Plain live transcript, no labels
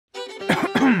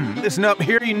Listen up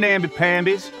here, you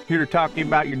namby-pambies. Here to talk to you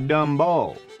about your dumb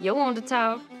bulb. You want to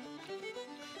talk?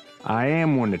 I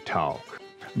am one to talk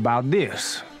about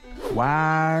this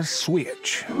Wyze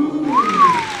Switch.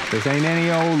 This ain't any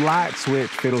old light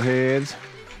switch, fiddleheads.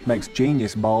 Makes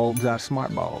genius bulbs out of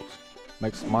smart bulbs.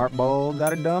 Makes smart bulbs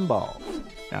out of dumb bulbs.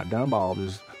 Now, dumb bulbs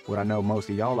is what I know most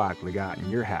of y'all likely got in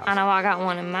your house. I know I got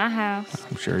one in my house.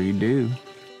 I'm sure you do.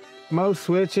 Most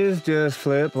switches just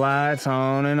flip lights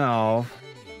on and off.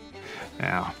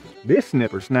 Now, this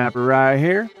snipper snapper right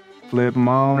here, flip them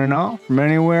on and off from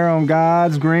anywhere on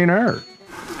God's green earth.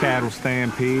 Cattle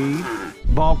stampede,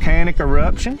 volcanic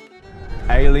eruption,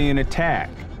 alien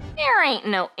attack. There ain't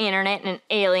no internet in an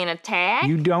alien attack.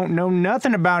 You don't know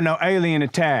nothing about no alien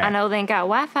attack. I know they ain't got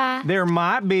Wi-Fi. There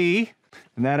might be,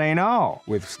 and that ain't all.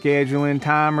 With scheduling,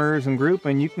 timers, and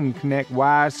grouping, you can connect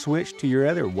Wyze Switch to your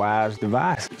other Wyze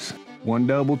devices. One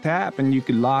double tap and you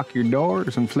could lock your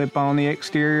doors and flip on the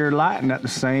exterior lighting at the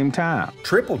same time.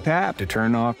 Triple tap to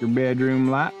turn off your bedroom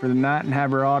light for the night and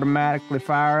have her automatically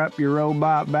fire up your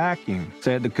robot vacuum.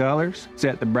 Set the colors,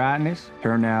 set the brightness,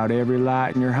 turn out every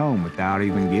light in your home without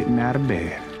even getting out of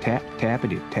bed. Tap,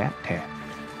 tappity, tap, tap.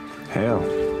 Hell,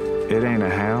 it ain't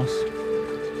a house.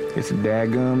 It's a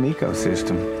daggum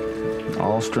ecosystem,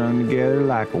 all strung together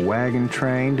like a wagon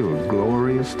train to a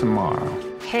glorious tomorrow.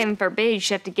 Heaven forbid you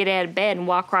should have to get out of bed and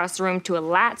walk across the room to a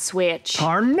light switch.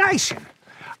 Tarnation!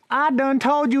 I done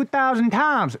told you 1,000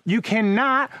 times, you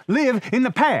cannot live in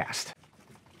the past.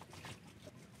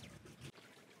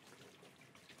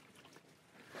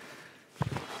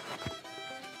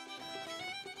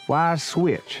 Wyze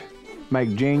Switch.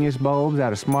 Make genius bulbs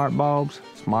out of smart bulbs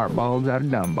out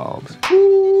of dumb bulbs.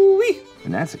 Woo-wee!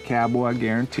 And that's a cowboy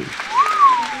guarantee.